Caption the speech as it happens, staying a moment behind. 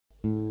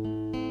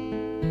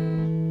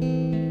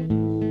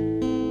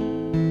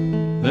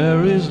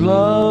There is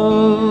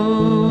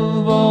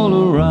love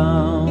all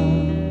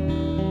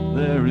around,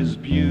 there is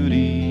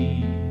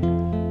beauty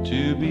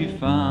to be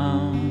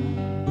found,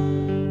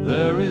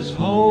 there is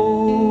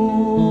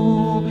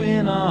hope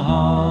in our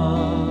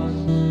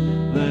hearts,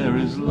 there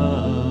is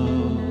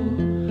love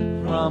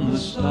from the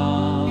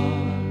start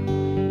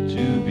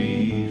to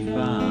be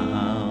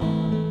found.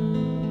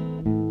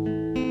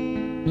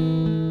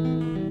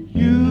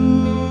 You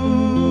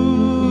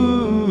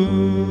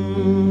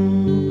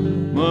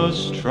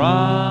must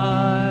try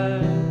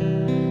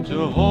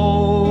to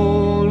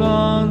hold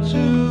on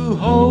to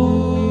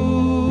hope.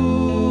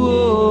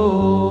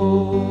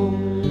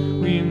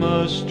 We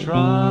must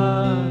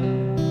try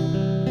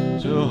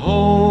to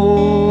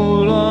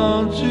hold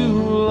on to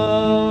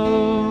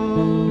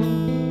love.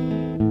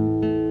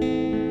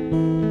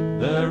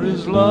 There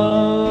is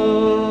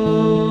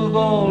love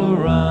all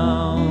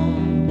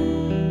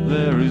around,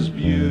 there is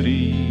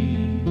beauty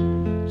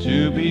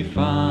to be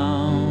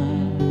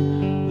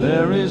found,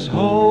 there is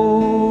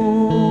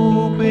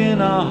hope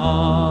in our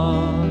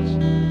hearts,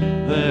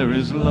 there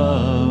is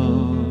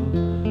love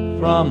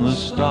from the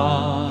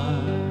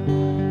start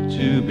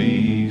to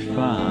be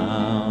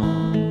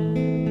found.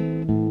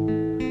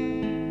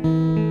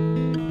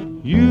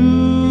 You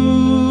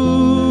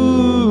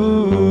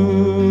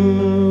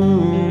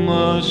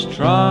must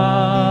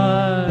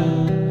try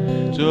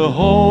to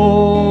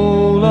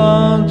hold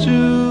on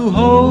to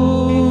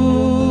hope.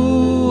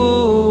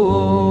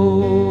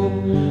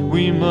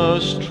 We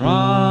must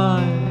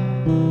try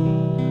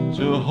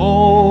to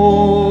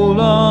hold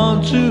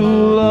on to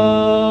love.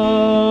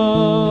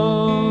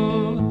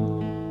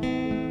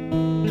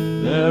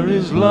 There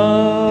is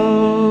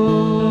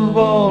love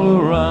all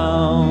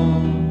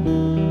around,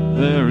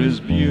 there is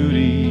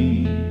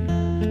beauty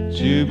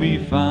to be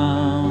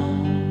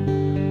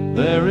found,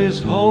 there is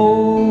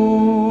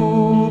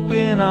hope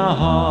in our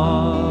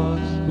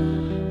hearts,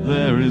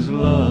 there is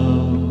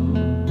love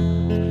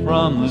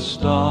from the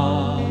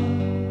start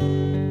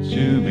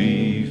to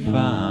be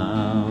found.